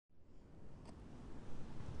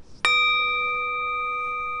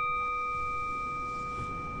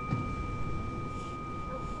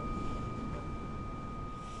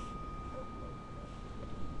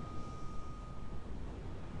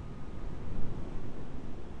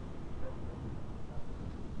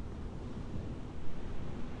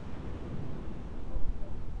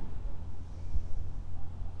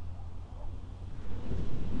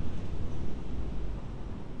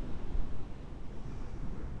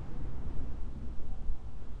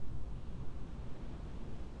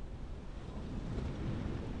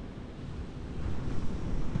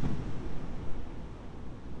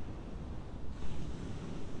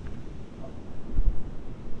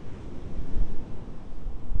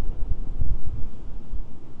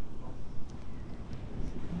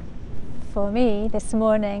For me, this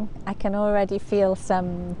morning, I can already feel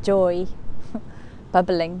some joy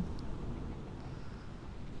bubbling.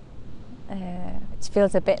 It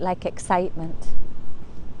feels a bit like excitement.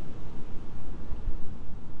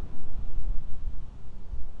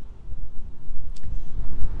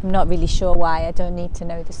 I'm not really sure why, I don't need to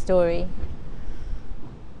know the story.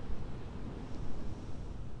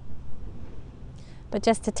 But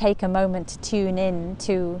just to take a moment to tune in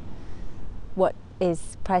to what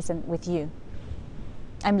is present with you.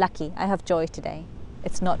 I'm lucky, I have joy today.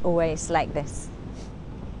 It's not always like this.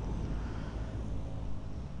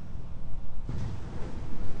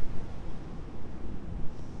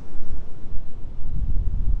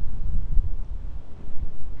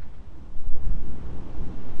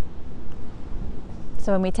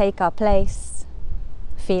 So when we take our place,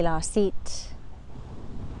 feel our seat,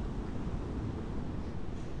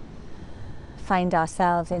 find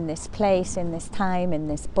ourselves in this place, in this time, in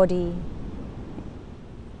this body,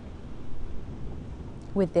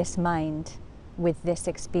 with this mind, with this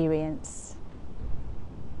experience.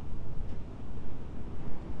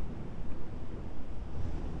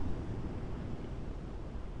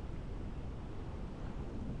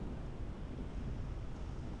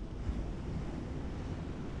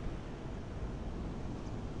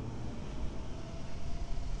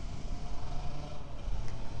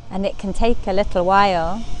 And it can take a little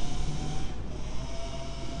while,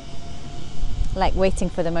 like waiting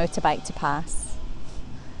for the motorbike to pass,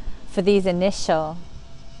 for these initial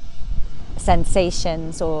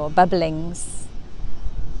sensations or bubblings,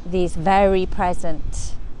 these very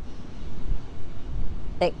present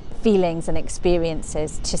feelings and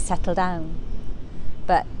experiences to settle down.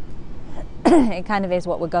 But it kind of is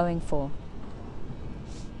what we're going for,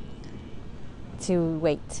 to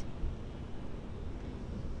wait.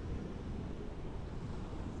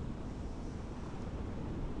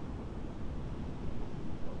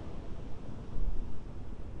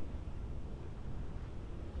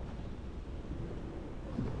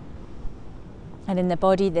 And in the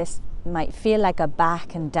body, this might feel like a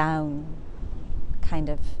back and down kind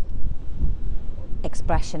of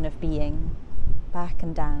expression of being, back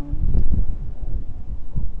and down.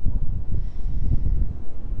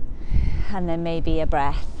 And then maybe a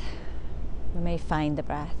breath. We may find the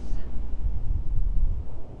breath.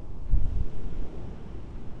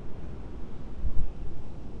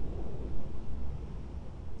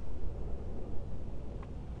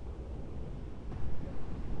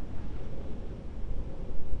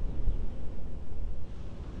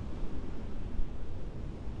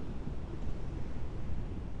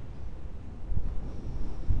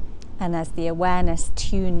 And as the awareness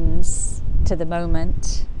tunes to the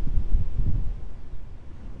moment,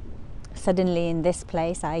 suddenly in this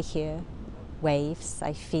place I hear waves,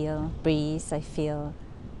 I feel breeze, I feel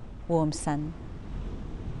warm sun.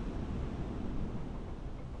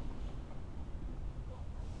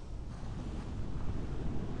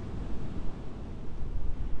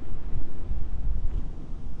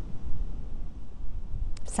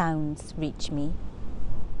 Sounds reach me.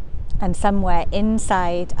 And somewhere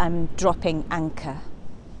inside I'm dropping anchor.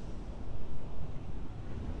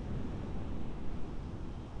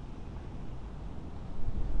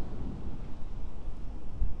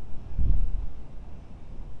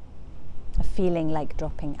 A feeling like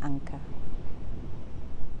dropping anchor.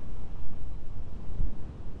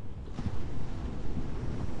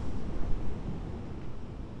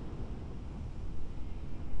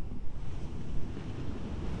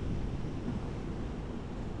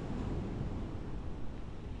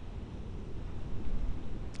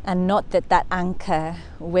 And not that that anchor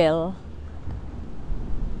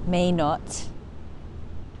may not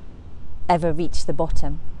ever reach the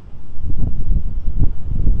bottom,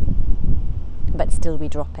 but still we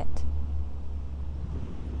drop it.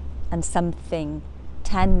 And something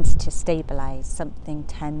tends to stabilize, something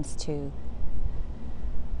tends to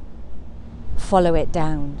follow it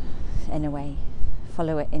down in a way,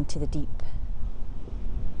 follow it into the deep.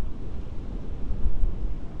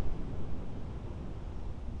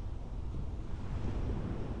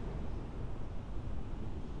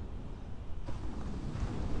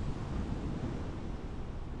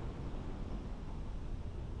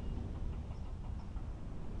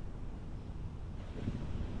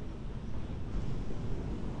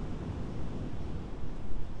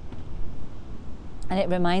 And it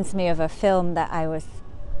reminds me of a film that I was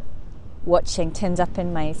watching, turned up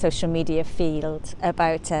in my social media feed,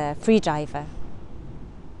 about a free diver.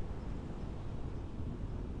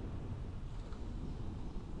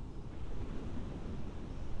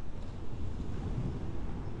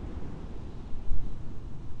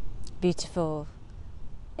 Beautiful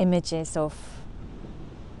images of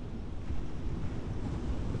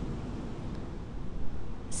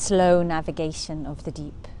slow navigation of the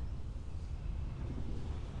deep.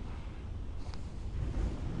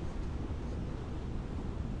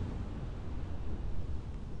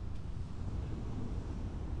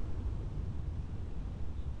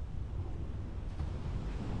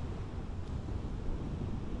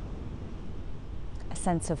 A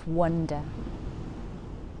sense of wonder,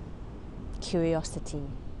 curiosity.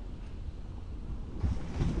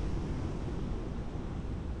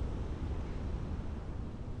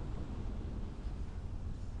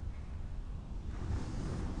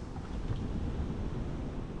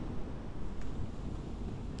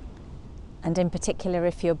 And in particular,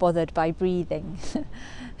 if you're bothered by breathing,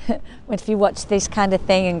 if you watch this kind of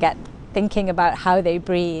thing and get thinking about how they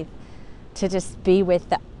breathe, to just be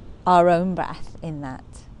with our own breath in that,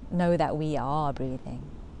 know that we are breathing.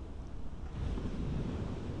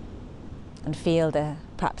 And feel the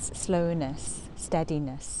perhaps slowness,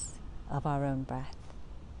 steadiness of our own breath,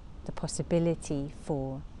 the possibility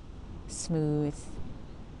for smooth,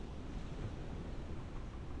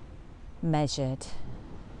 measured,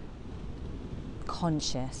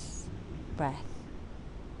 conscious breath.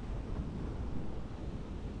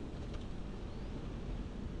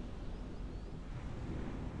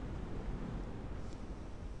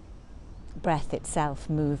 Breath itself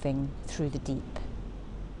moving through the deep.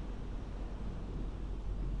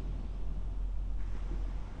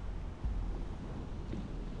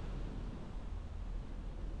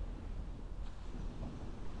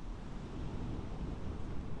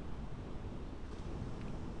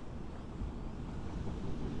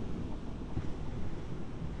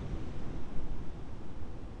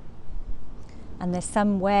 And there's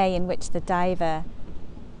some way in which the diver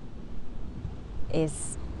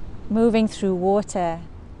is moving through water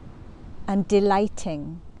and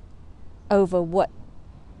delighting over what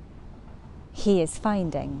he is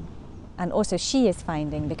finding, and also she is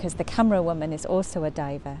finding, because the camera woman is also a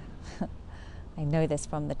diver. I know this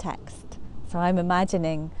from the text. So I'm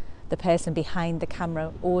imagining the person behind the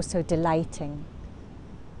camera also delighting.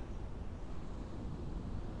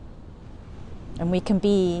 And we can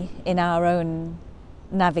be in our own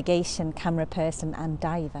navigation, camera person and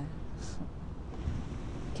diver.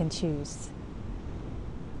 Can choose.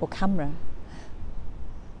 Or camera.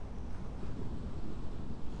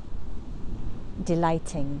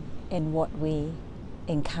 Delighting in what we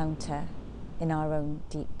encounter in our own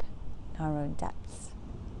deep, in our own depths.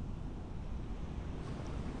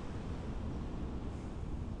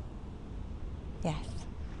 Yes.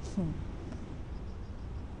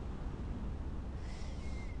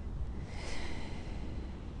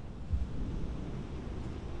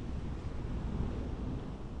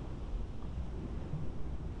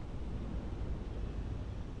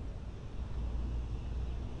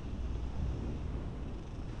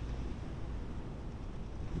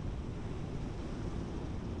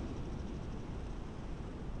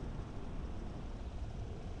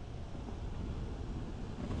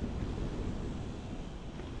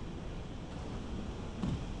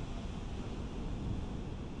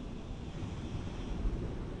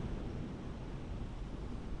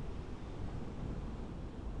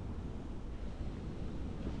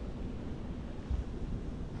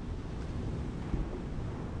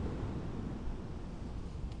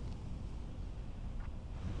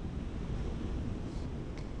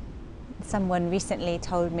 Someone recently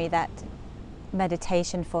told me that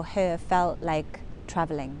meditation for her felt like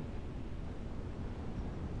traveling.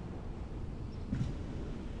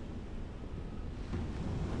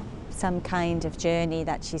 Some kind of journey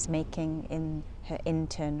that she's making in her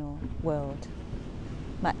internal world,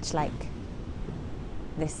 much like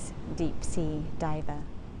this deep sea diver,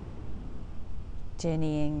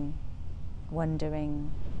 journeying, wandering,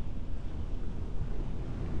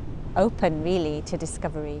 open really to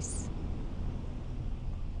discoveries,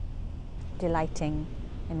 delighting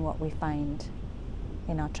in what we find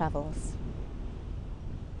in our travels.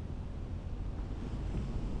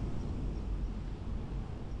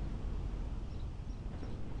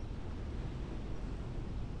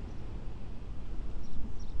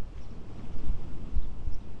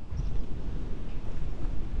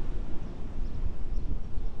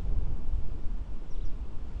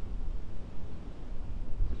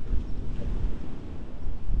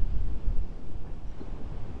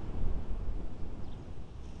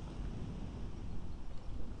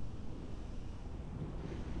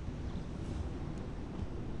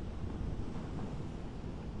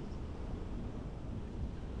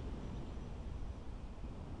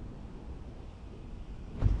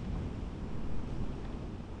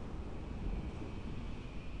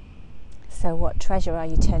 So what treasure are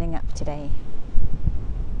you turning up today?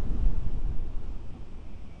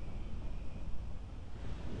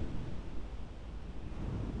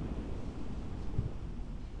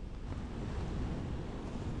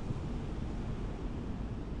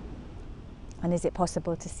 And is it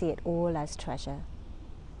possible to see it all as treasure?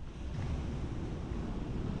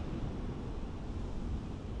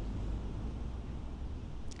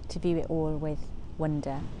 To view it all with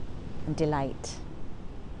wonder and delight,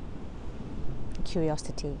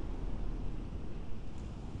 curiosity.